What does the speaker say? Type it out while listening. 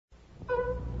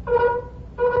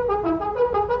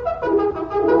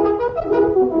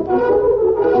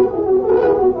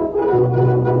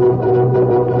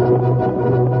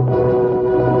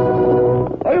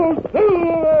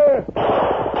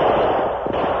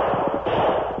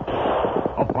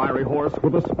gray horse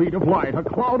with the speed of light, a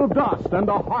cloud of dust, and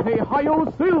a hearty hi-yo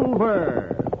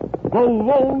silver. The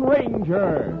Lone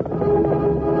Ranger.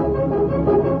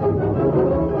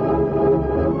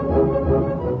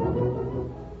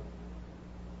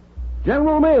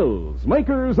 General Mills,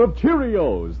 makers of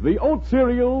Cheerios, the oat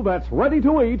cereal that's ready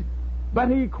to eat,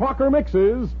 Betty Crocker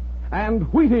Mixes, and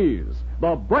Wheaties,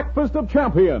 the breakfast of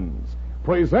champions,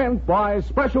 present by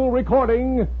special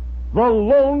recording, The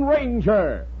Lone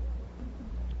Ranger.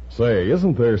 Say,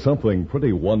 isn't there something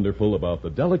pretty wonderful about the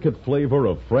delicate flavor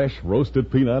of fresh roasted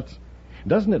peanuts?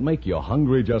 Doesn't it make you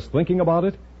hungry just thinking about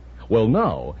it? Well,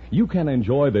 now, you can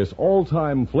enjoy this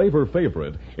all-time flavor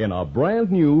favorite in a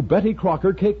brand new Betty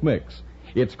Crocker cake mix.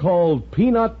 It's called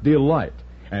Peanut Delight,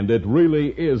 and it really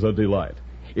is a delight.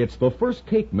 It's the first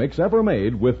cake mix ever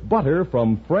made with butter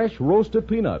from fresh roasted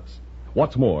peanuts.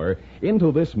 What's more,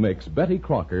 into this mix, Betty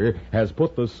Crocker has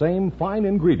put the same fine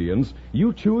ingredients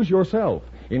you choose yourself,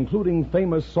 including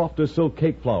famous softest silk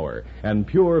cake flour and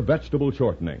pure vegetable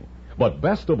shortening. But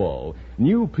best of all,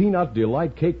 new Peanut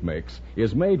Delight cake mix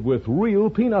is made with real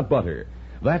peanut butter.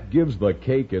 That gives the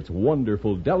cake its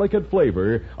wonderful, delicate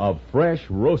flavor of fresh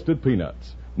roasted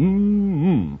peanuts.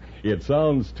 It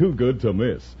sounds too good to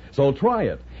miss. So try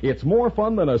it. It's more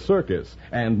fun than a circus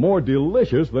and more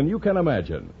delicious than you can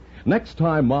imagine. Next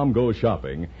time Mom goes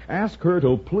shopping, ask her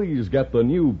to please get the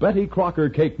new Betty Crocker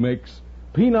cake mix,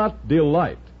 Peanut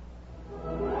Delight.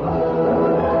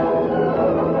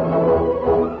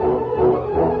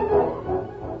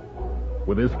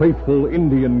 With his faithful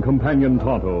Indian companion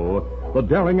Tonto, the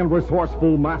daring and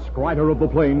resourceful masked rider of the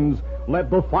plains led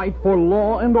the fight for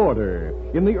law and order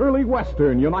in the early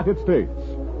western United States.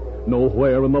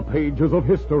 Nowhere in the pages of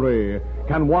history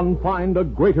can one find a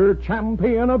greater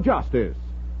champion of justice.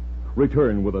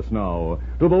 Return with us now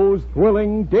to those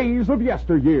thrilling days of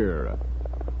yesteryear.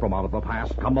 From out of the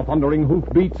past come the thundering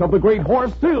hoofbeats of the great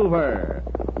horse Silver.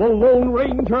 The Lone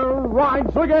Ranger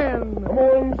rides again. Come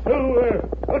on, Silver.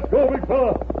 Let's go, big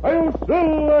fella. I'll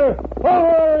Silver.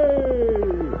 Away!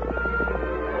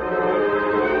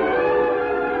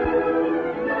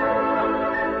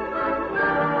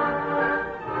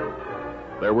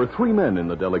 There were 3 men in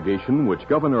the delegation which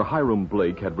Governor Hiram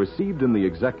Blake had received in the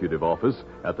executive office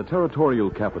at the territorial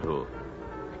capital.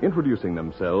 Introducing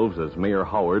themselves as Mayor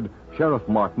Howard, Sheriff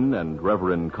Martin, and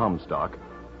Reverend Comstock,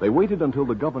 they waited until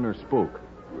the governor spoke.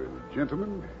 Well,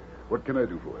 gentlemen, what can I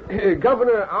do for you?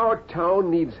 Governor, our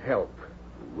town needs help.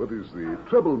 What is the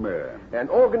trouble, man? An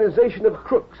organization of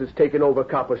crooks has taken over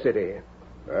Copper City.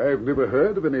 I've never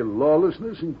heard of any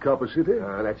lawlessness in Copper City.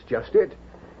 That's just it.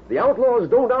 The outlaws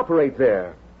don't operate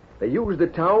there. They use the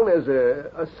town as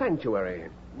a sanctuary.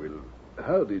 Well,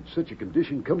 how did such a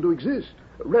condition come to exist?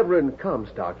 Reverend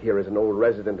Comstock here is an old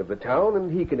resident of the town,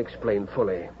 and he can explain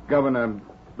fully. Governor,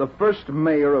 the first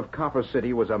mayor of Copper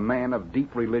City was a man of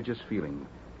deep religious feeling.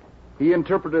 He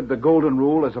interpreted the Golden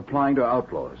Rule as applying to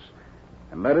outlaws,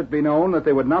 and let it be known that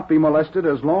they would not be molested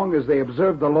as long as they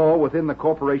observed the law within the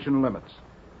corporation limits.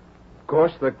 Of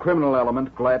course, the criminal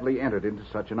element gladly entered into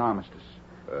such an armistice.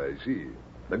 I see.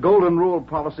 The Golden Rule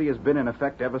policy has been in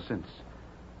effect ever since.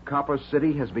 Copper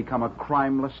City has become a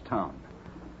crimeless town.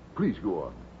 Please go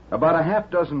on. About a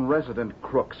half-dozen resident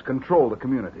crooks control the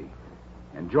community,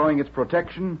 enjoying its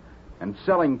protection and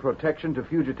selling protection to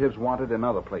fugitives wanted in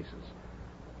other places.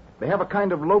 They have a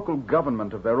kind of local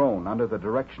government of their own under the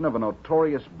direction of a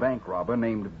notorious bank robber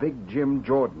named Big Jim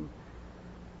Jordan.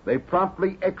 They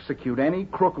promptly execute any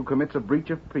crook who commits a breach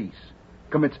of peace,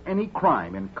 commits any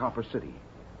crime in Copper City.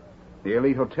 The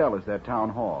Elite Hotel is their town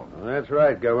hall. Well, that's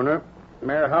right, Governor.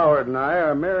 Mayor Howard and I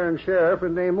are mayor and sheriff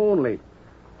in name only.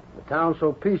 The town's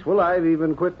so peaceful, I've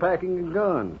even quit packing a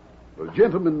gun. Well,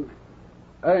 gentlemen,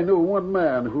 I know one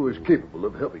man who is capable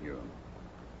of helping you.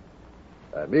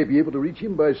 I may be able to reach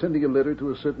him by sending a letter to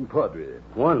a certain padre.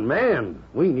 One man?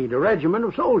 We need a regiment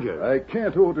of soldiers. I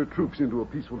can't order troops into a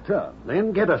peaceful town.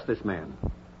 Then get us this man.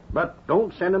 But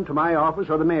don't send him to my office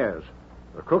or the mayor's.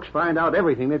 The crooks find out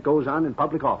everything that goes on in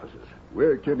public offices.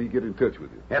 Where can he get in touch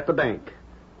with you? At the bank.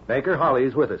 Banker Holly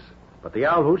is with us. But the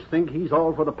Alhoots think he's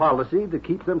all for the policy to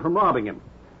keep them from robbing him.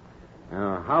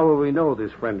 Now, how will we know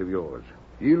this friend of yours?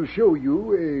 He'll show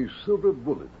you a silver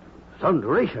bullet.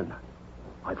 Thunderation.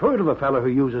 I've heard of a fellow who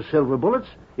uses silver bullets.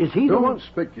 Is he the one? Don't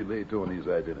speculate on his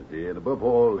identity, and above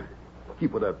all,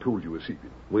 keep what I've told you a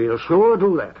secret. We'll sure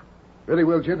do that. Very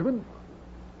well, gentlemen.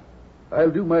 I'll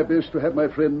do my best to have my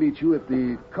friend meet you at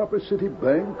the Copper City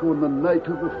Bank on the night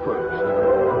of the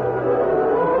 1st.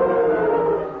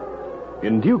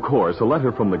 In due course, a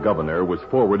letter from the governor was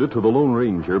forwarded to the Lone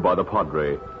Ranger by the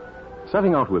padre.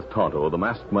 Setting out with Tonto, the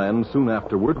masked man soon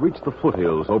afterward reached the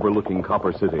foothills overlooking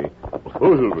Copper City.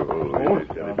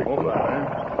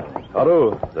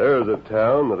 Tonto, there's a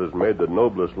town that has made the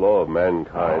noblest law of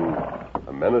mankind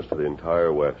a menace to the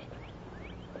entire West.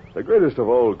 The greatest of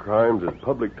all crimes is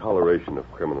public toleration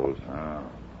of criminals.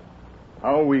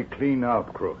 How we clean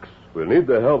out crooks? We'll need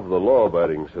the help of the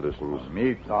law-abiding citizens.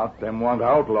 Me thought them want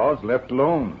outlaws left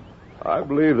alone. I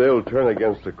believe they'll turn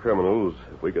against the criminals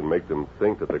if we can make them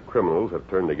think that the criminals have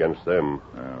turned against them.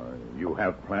 You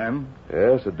have plan?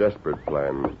 Yes, a desperate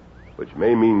plan, which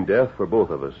may mean death for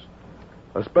both of us.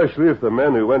 Especially if the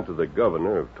men who went to the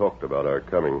governor have talked about our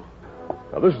coming.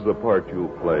 Now, this is the part you'll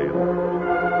play.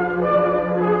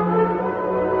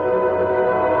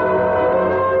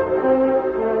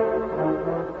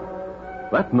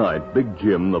 That night, Big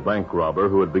Jim, the bank robber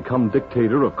who had become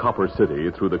dictator of Copper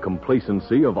City through the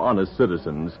complacency of honest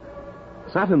citizens,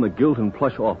 sat in the gilt and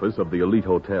plush office of the elite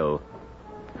hotel.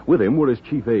 With him were his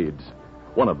chief aides.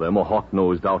 One of them, a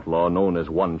hawk-nosed outlaw known as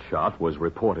One Shot, was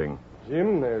reporting.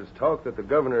 Jim, there's talk that the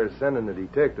governor is sending a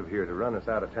detective here to run us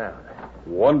out of town.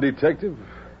 One detective?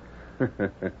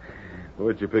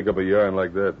 Where'd you pick up a yarn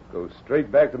like that? Go straight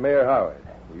back to Mayor Howard.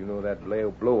 You know that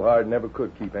blowhard never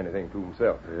could keep anything to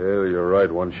himself. Yeah, you're right,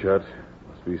 One Shot.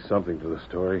 Must be something to the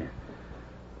story.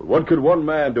 But what could one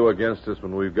man do against us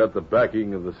when we've got the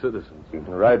backing of the citizens?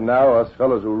 Right now, us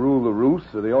fellows who rule the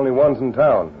roosts are the only ones in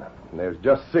town. And there's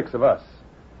just 6 of us.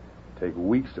 Take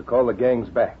weeks to call the gangs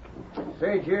back.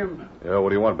 Say, Jim. Yeah,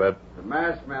 what do you want, Bet? The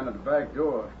masked man at the back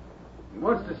door. He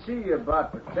wants to see you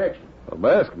about protection. A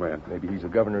masked man? Maybe he's the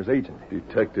governor's agent.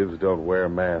 Detectives don't wear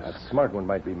masks. A smart one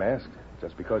might be masked,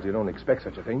 just because you don't expect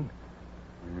such a thing.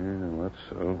 Yeah, that's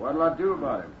so. What'll I do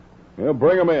about him? Yeah,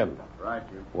 bring him in. Right,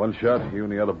 Jim. One Shot, you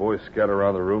and the other boys scatter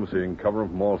around the room so you can cover him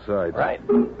from all sides. Right.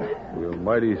 We'll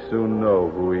mighty soon know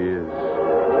who he is.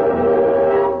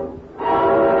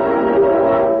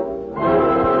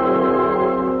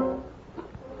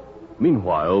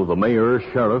 Meanwhile, the mayor,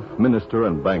 sheriff, minister,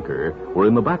 and banker were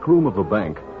in the back room of the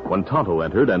bank when Tonto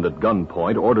entered and at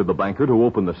gunpoint ordered the banker to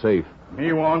open the safe.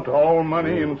 Me want all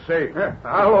money in safe.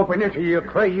 I'll open it, you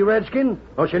crazy redskin.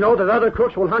 Don't you know that other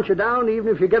crooks will hunt you down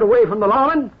even if you get away from the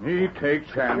lawman? Me take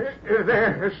chance.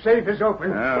 There, the safe is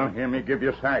open. Now, here me give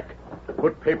you sack.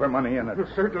 Put paper money in it.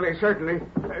 Certainly.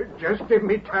 Just give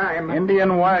me time.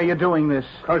 Indian, why are you doing this?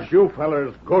 'Cause you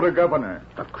fellers go to governor.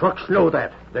 The crooks know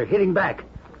that. They're hitting back.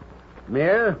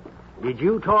 Mayor, did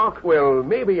you talk? Well,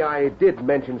 maybe I did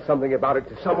mention something about it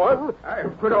to someone.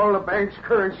 I've put all the bank's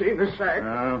currency in the sack.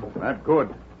 That's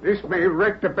good. This may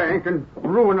wreck the bank and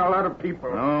ruin a lot of people.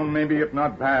 Oh, maybe it's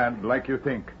not bad like you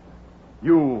think.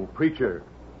 You, preacher,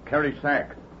 carry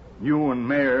sack. You and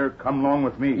mayor come along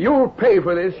with me. You'll pay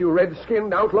for this, you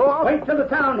red-skinned outlaw. Wait till the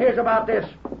town hears about this.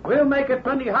 We'll make it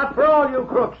plenty hot for all you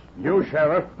crooks. You,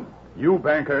 sheriff. You,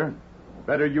 banker.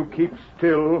 Better you keep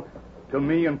still till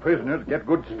me and prisoners get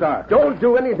good start. Don't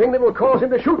do anything that will cause him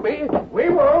to shoot me. We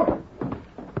won't.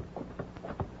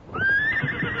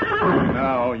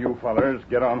 Now, you fellers,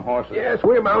 get on horses. Yes,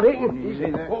 we're mounting.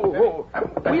 Easy there.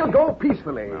 We'll go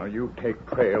peacefully. Now, you take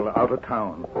trail out of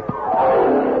town.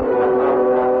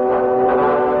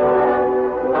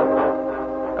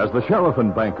 As the sheriff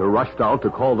and banker rushed out to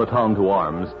call the town to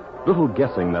arms, little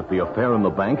guessing that the affair in the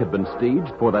bank had been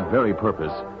staged for that very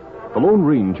purpose, the Lone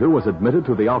Ranger was admitted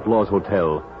to the outlaw's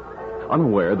hotel.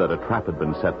 Unaware that a trap had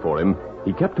been set for him,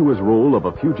 he kept to his role of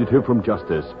a fugitive from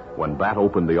justice when Bat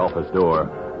opened the office door.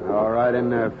 All right in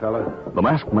there, fella. The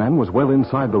masked man was well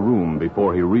inside the room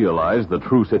before he realized the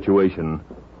true situation.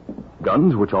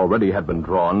 Guns, which already had been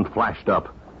drawn, flashed up,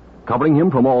 covering him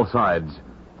from all sides.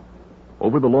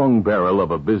 Over the long barrel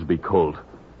of a Bisbee Colt,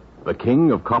 the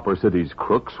king of Copper City's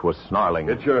crooks was snarling.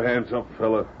 Get your hands up,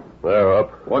 fella. They're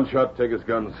up. One Shot, take his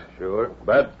guns. Sure.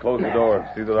 Bat, close the door.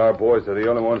 See that our boys are the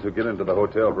only ones who get into the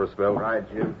hotel for a spell. Right,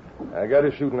 Jim. I got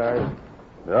a shooting iron.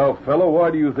 Now, fella,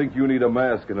 why do you think you need a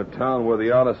mask in a town where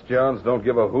the honest Johns don't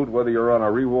give a hoot whether you're on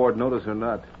a reward notice or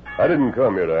not? I didn't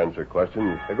come here to answer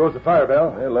questions. There goes the fire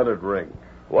bell. Hey, let it ring.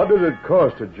 What does it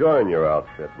cost to join your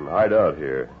outfit and hide out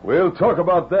here? We'll talk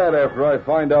about that after I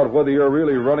find out whether you're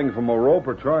really running from a rope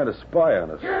or trying to spy on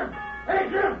us. Jim! Hey,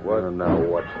 Jim! What and now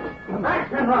what?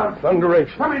 Max and Rob.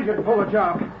 Thunderation. Some engine pulled the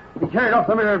job. He carried off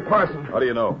the mayor and parson. How do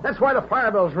you know? That's why the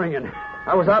fire bell's ringing.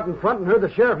 I was out in front and heard the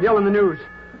sheriff yelling the news.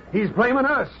 He's blaming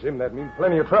us. Jim, that means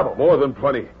plenty of trouble. More than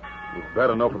plenty. It was bad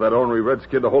enough for that ornery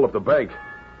redskin to hold up the bank.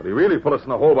 But he really put us in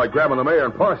the hole by grabbing the mayor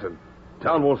and parson.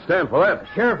 Town won't stand for that. The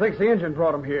sheriff thinks the engine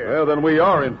brought him here. Well, then we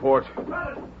are in for it.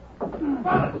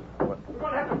 We're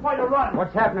going to have to fight a run.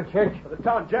 What's happening, Chick? The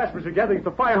town Jaspers are gathering at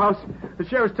the firehouse. The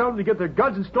sheriff's telling them to get their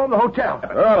guns and storm the hotel.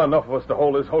 There aren't enough of us to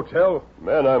hold this hotel.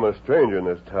 Man, I'm a stranger in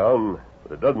this town,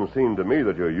 but it doesn't seem to me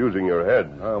that you're using your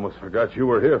head. I almost forgot you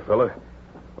were here, fella.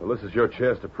 Well, this is your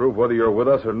chance to prove whether you're with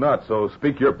us or not, so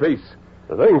speak your piece.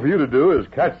 The thing for you to do is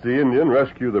catch the Indian,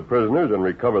 rescue the prisoners, and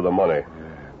recover the money.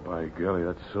 By golly,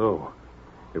 that's so.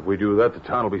 If we do that, the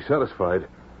town will be satisfied.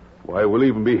 Why, we'll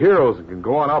even be heroes and can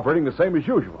go on operating the same as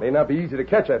usual. May not be easy to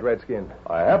catch that redskin.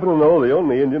 I happen to know the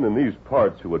only Indian in these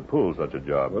parts who would pull such a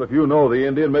job. Well, if you know the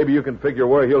Indian, maybe you can figure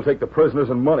where he'll take the prisoners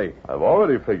and money. I've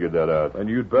already figured that out. Then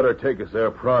you'd better take us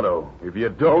there pronto. If you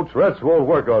don't... Threats won't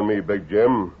work on me, Big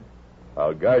Jim.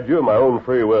 I'll guide you of my own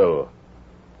free will.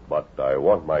 But I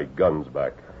want my guns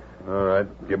back. All right,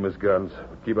 give him his guns.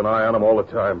 Keep an eye on him all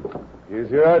the time.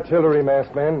 Here's your artillery,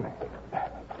 masked man.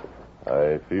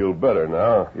 I feel better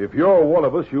now. If you're one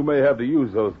of us, you may have to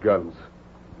use those guns.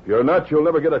 If you're not, you'll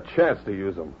never get a chance to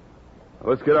use them. Now,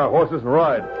 let's get our horses and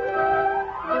ride.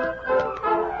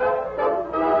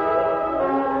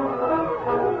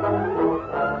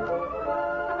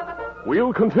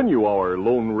 We'll continue our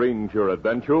Lone Ranger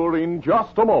adventure in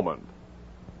just a moment.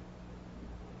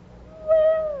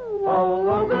 All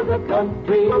over the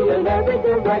country in every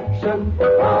direction,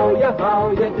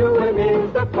 how you doing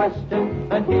is the question.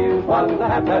 And here's what the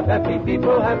happy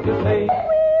people have to say.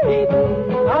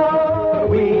 Eating our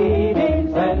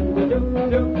Wheaties and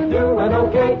doing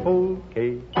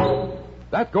okay.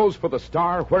 That goes for the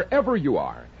star wherever you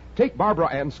are. Take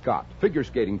Barbara Ann Scott, figure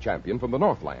skating champion from the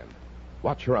Northland.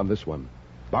 Watch her on this one.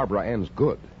 Barbara Ann's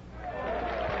good.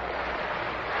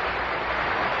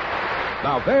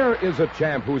 Now, there is a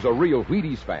champ who's a real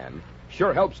Wheaties fan.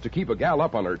 Sure helps to keep a gal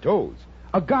up on her toes.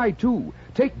 A guy, too.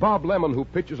 Take Bob Lemon, who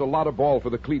pitches a lot of ball for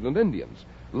the Cleveland Indians.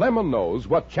 Lemon knows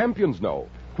what champions know.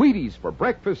 Wheaties for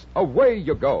breakfast, away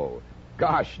you go.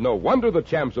 Gosh, no wonder the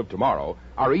champs of tomorrow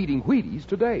are eating Wheaties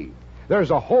today. There's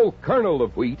a whole kernel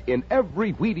of wheat in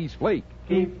every Wheaties flake.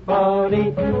 Keep on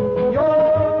eating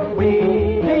your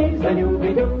Wheaties and you'll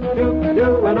be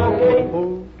doing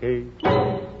okay.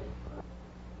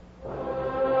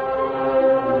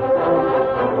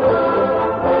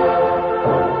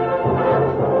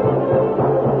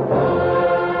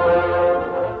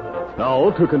 Now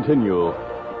to continue.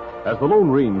 As the Lone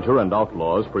Ranger and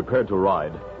outlaws prepared to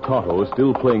ride, Tonto,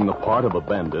 still playing the part of a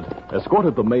bandit,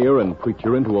 escorted the mayor and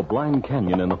preacher into a blind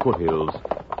canyon in the foothills.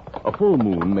 A full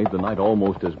moon made the night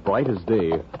almost as bright as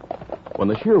day. When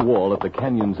the sheer wall at the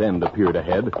canyon's end appeared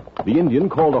ahead, the Indian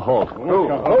called a halt.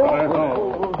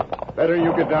 Better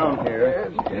you get down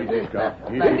here.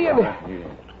 Indian,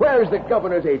 where's the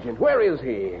governor's agent? Where is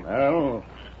he? Well,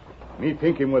 me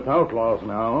thinking with outlaws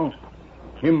now.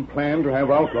 Him plan to have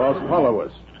outlaws follow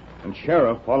us, and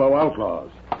sheriff follow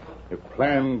outlaws. If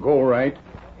plan go right,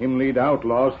 him lead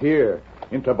outlaws here,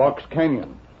 into Box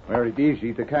Canyon, where it's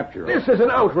easy to capture 'em. This is an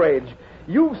outrage.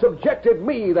 You've subjected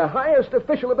me, the highest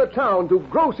official of the town, to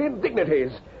gross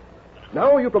indignities.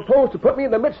 Now you propose to put me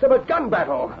in the midst of a gun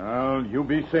battle. Well, you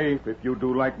be safe if you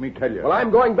do like me tell you. Well,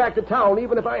 I'm going back to town,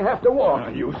 even if I have to walk. Now,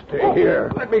 you stay here.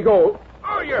 Let me go.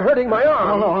 Oh, you're hurting my arm.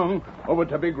 Come along, over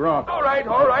to Big Rock. All right.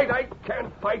 I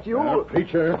can't fight you.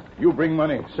 Preacher, you bring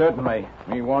money. Certainly.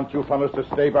 Me want you fellas to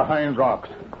stay behind rocks.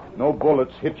 No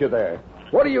bullets hit you there.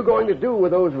 What are you going to do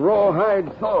with those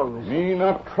rawhide thongs? Me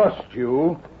not trust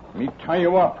you. Me tie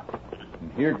you up.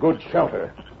 And here good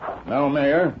shelter. Now,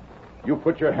 Mayor, you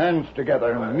put your hands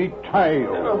together and me tie you.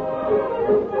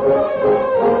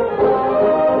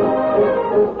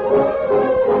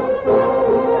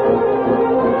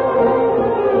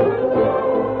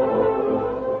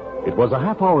 It was a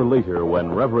half hour later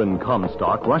when Reverend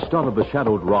Comstock rushed out of the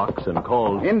shadowed rocks and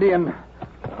called... Indian,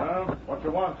 What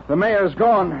you want? the mayor's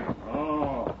gone.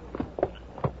 Oh.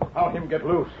 How him get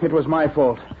loose? It was my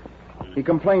fault. He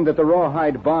complained that the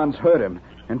rawhide bonds hurt him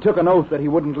and took an oath that he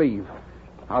wouldn't leave.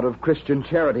 Out of Christian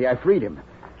charity, I freed him.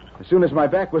 As soon as my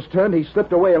back was turned, he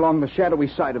slipped away along the shadowy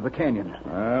side of the canyon.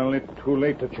 Well, it's too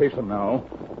late to chase him now.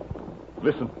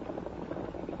 Listen.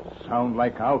 Sound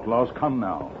like outlaws come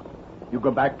now. You go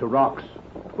back to rocks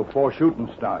before shooting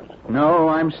starts. No,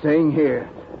 I'm staying here.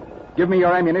 Give me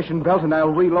your ammunition belt and I'll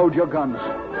reload your guns.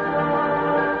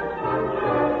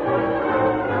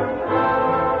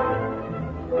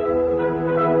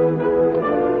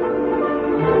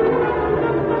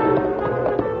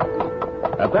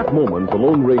 At that moment, the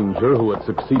Lone Ranger, who had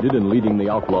succeeded in leading the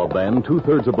outlaw band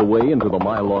 2/3 of the way into the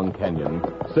mile-long canyon,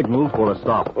 signaled for a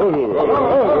stop. You've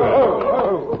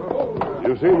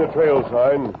seen the trail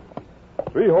sign.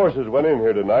 3 horses went in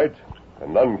here tonight.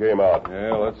 and none came out.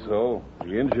 Yeah, that's so.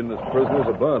 The Injun and his prisoners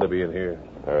are bound to be in here.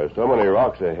 There are so many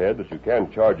rocks ahead that you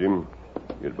can't charge him.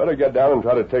 You'd better get down and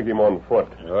try to take him on foot.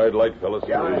 All right, light, fellas.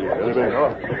 Anything?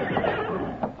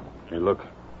 Hey, look.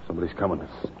 Somebody's coming.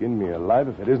 Skin me alive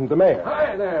if it isn't the mayor.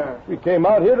 Hi there. We came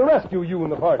out here to rescue you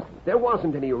and the party. There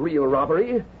wasn't any real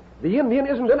robbery. The Indian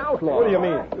isn't an outlaw. What do you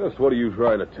mean? Just what are you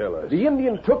trying to tell us? The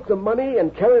Indian took the money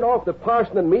and carried off the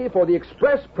parson and me for the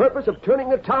express purpose of turning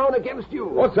the town against you.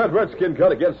 What's that redskin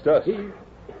got against us?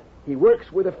 He works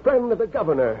with a friend of the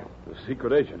governor. The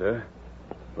secret agent, eh?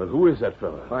 But who is that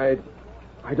fellow?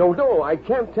 I don't know. I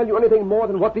can't tell you anything more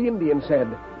than what the Indian said.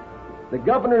 The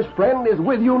governor's friend is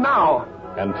with you now.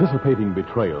 Anticipating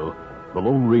betrayal, the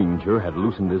Lone Ranger had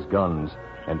loosened his guns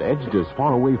and edged as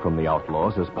far away from the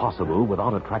outlaws as possible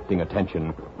without attracting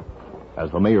attention. As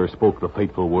the mayor spoke the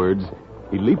fateful words,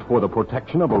 he leaped for the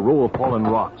protection of a row of fallen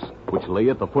rocks, which lay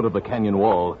at the foot of the canyon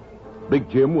wall. Big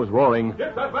Jim was roaring.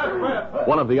 Get that masked man!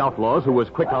 One of the outlaws, who was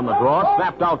quick on the draw,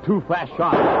 snapped out 2 fast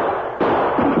shots.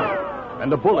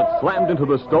 And a bullet slammed into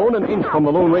the stone an inch from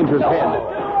the Lone Ranger's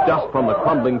head. Dust from the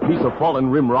crumbling piece of fallen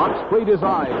rim rock sprayed his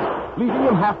eyes, leaving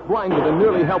him half blinded and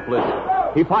nearly helpless.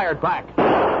 He fired back.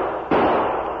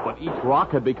 But each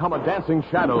rock had become a dancing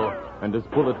shadow, and his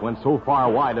bullet went so far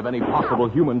wide of any possible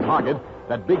human target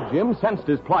that Big Jim sensed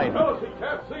his plight. Fellas, he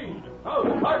can't see. Now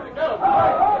it's hard to get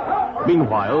him.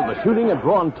 Meanwhile, the shooting had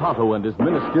drawn Tonto and his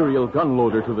ministerial gun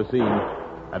loader to the scene.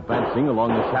 Advancing along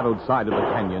the shadowed side of the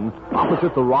canyon,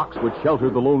 opposite the rocks which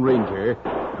sheltered the Lone Ranger,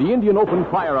 the Indian opened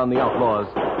fire on the outlaws,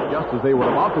 just as they were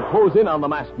about to close in on the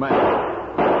masked man.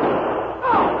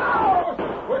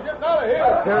 We're getting out of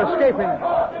here. They're escaping.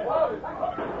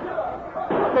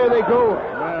 There they go.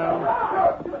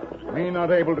 Well, me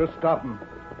not able to stop 'em.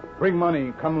 Bring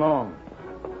money. Come along.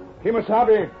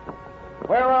 Kimasabi,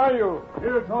 where are you?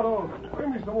 Here, Tonto.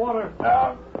 Bring me some water.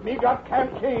 Me got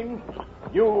canteen.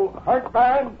 You hurt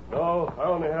bad? No, I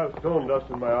only have stone dust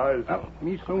in my eyes.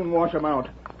 Me soon wash 'em out.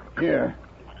 Here,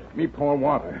 me pour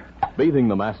water. Bathing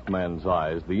the masked man's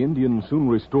eyes, the Indian soon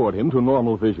restored him to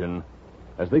normal vision.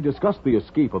 As they discussed the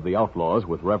escape of the outlaws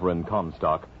with Reverend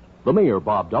Comstock, the mayor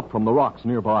bobbed up from the rocks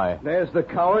nearby. There's the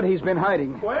coward. He's been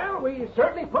hiding. Well, we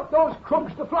certainly put those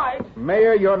crooks to flight.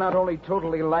 Mayor, you're not only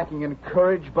totally lacking in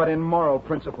courage, but in moral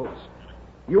principles.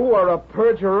 You are a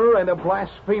perjurer and a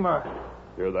blasphemer.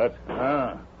 Hear that?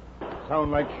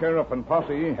 Sound like sheriff and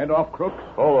posse. Head off, crooks.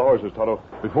 All the horses, Tonto.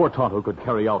 Before Tonto could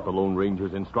carry out the Lone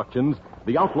Ranger's instructions,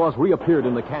 the outlaws reappeared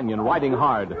in the canyon, riding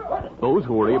hard. Those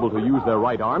who were able to use their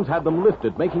right arms had them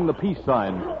lifted, making the peace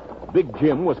sign. Big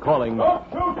Jim was calling. Don't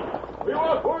shoot! We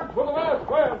want words for the masked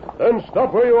man. Then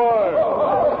stop where you are.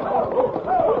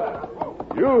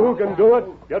 You who can do it,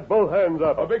 get both hands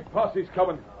up. A big posse's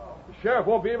coming. The sheriff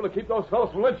won't be able to keep those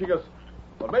fellows from lynching us.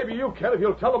 But maybe you can if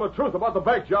you'll tell them the truth about the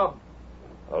bank job.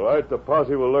 All right, the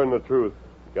posse will learn the truth.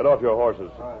 Get off your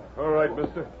horses. All right,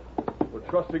 mister. We're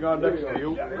trusting our necks to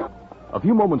you. A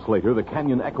few moments later, the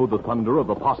canyon echoed the thunder of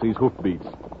the posse's hoofbeats.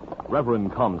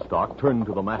 Reverend Comstock turned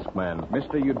to the masked man.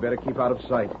 Mister, you'd better keep out of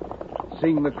sight.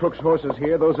 Seeing the crook's horses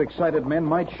here, those excited men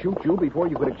might shoot you before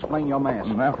you could explain your mask.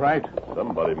 That's right.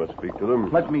 Somebody must speak to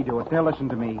them. Let me do it. They'll listen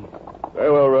to me.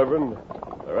 Very well, Reverend.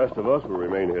 The rest of us will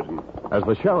remain hidden. As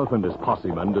the sheriff and his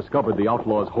possemen discovered the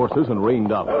outlaws' horses and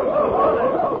reined up,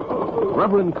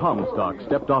 Reverend Comstock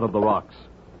stepped out of the rocks.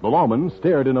 The lawman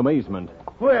stared in amazement.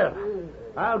 Well,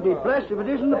 I'll be blessed if it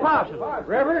isn't the parson.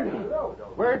 Reverend,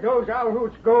 where'd those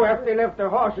Alhoots go after they left their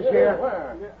horses here?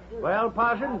 Well,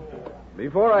 parson?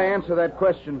 Before I answer that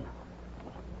question,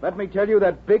 let me tell you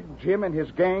that Big Jim and his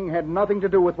gang had nothing to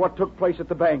do with what took place at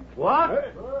the bank.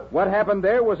 What? What happened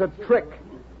there was a trick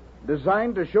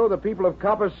designed to show the people of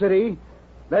Copper City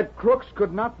that crooks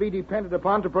could not be depended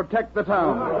upon to protect the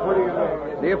town.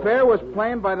 The affair was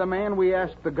planned by the man we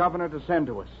asked the governor to send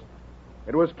to us.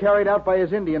 It was carried out by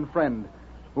his Indian friend,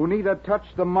 who neither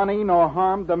touched the money nor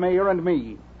harmed the mayor and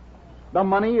me. The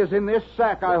money is in this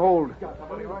sack I hold.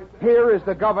 Here is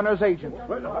the governor's agent.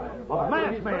 A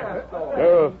masked man.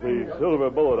 Sheriff, the silver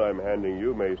bullet I'm handing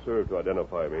you may serve to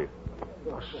identify me.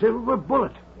 A silver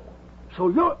bullet. So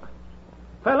you're...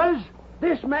 Fellas,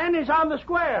 this man is on the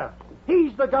square.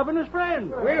 He's the governor's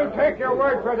friend. We'll take your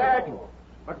word for that.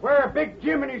 But we're Big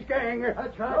Jim and his gang.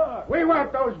 That's right. We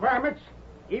want those varmints.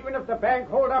 Even if the bank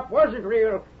hold-up wasn't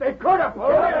real, they could have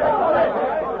pulled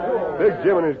it. Big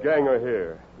Jim and his gang are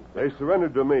here. They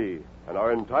surrendered to me and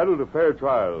are entitled to fair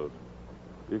trials.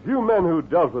 If you men who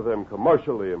dealt with them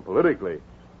commercially and politically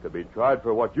could be tried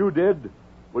for what you did,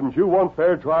 wouldn't you want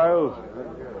fair trials?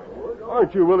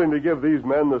 Aren't you willing to give these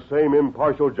men the same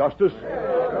impartial justice?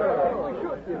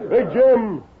 Big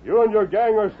Jim, you and your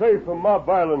gang are safe from mob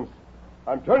violence.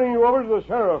 I'm turning you over to the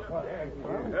sheriff.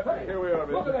 Here we are,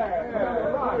 mister.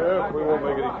 Sheriff, we won't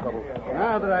make any trouble.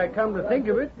 Now that I come to think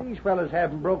of it, these fellas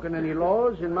haven't broken any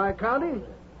laws in my county.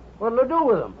 What'll I do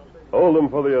with them? Hold them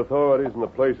for the authorities in the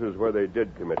places where they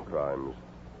did commit crimes.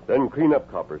 Then clean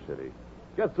up Copper City.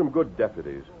 Get some good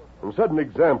deputies. And set an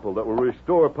example that will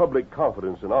restore public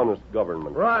confidence in honest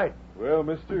government. Right. Well,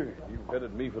 mister, you've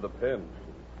headed me for the pen.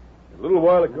 A little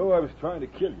while ago, I was trying to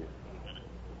kill you.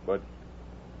 But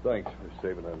thanks for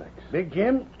saving our necks. Big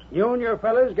Jim, you and your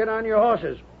fellas get on your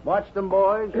horses. Watch them,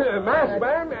 boys. Masked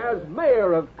Man, as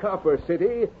mayor of Copper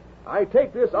City, I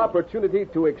take this opportunity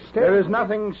to extend... There is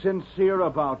nothing sincere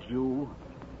about you.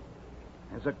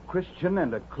 As a Christian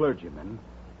and a clergyman,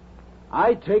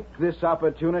 I take this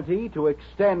opportunity to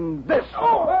extend this. This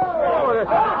person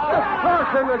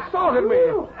assaulted me.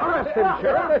 Arrest him,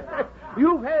 Sheriff.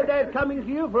 You've had that coming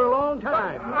to you for a long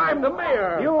time. I'm the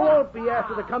mayor. You won't be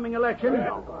after the coming election.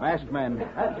 Masked Man,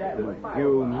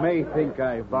 you may think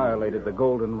I violated the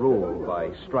golden rule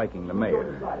by striking the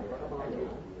mayor.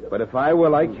 But if I were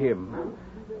like him,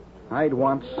 I'd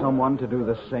want someone to do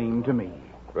the same to me.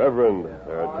 Reverend,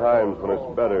 there are times when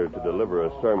it's better to deliver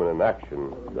a sermon in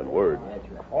action than words.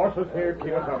 Horses here,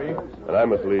 Kimasabi. And I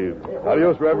must leave.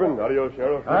 Adios, Reverend. Adios,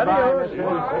 Sheriff. Adios.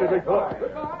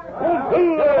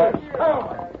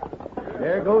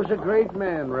 There goes a great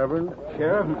man, Reverend.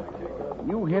 Sheriff,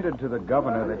 you hinted to the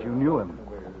governor that you knew him.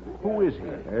 Who is he?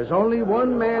 There's only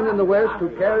one man in the West who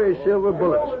carries silver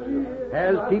bullets,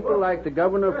 has people like the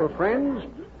governor for friends,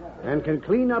 and can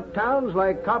clean up towns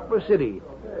like Copper City.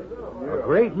 A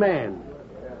great man,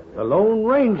 the Lone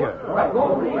Ranger.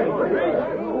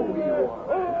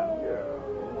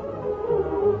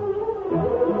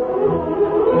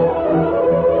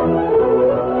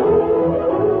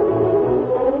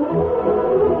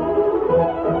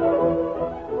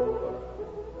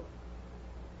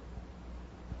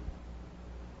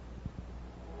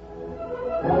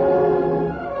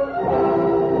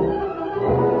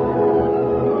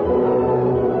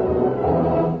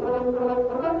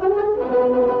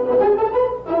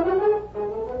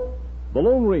 The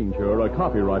Lone Ranger, a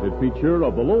copyrighted feature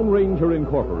of the Lone Ranger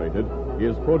Incorporated,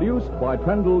 is produced by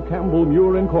Trendle Campbell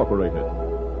Muir Incorporated.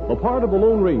 The part of the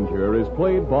Lone Ranger is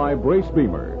played by Brace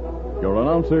Beamer. Your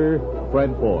announcer,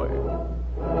 Fred Foy.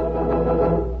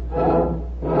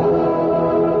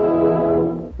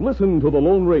 Listen to The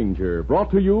Lone Ranger,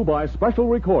 brought to you by special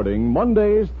recording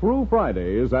Mondays through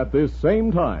Fridays at this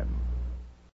same time.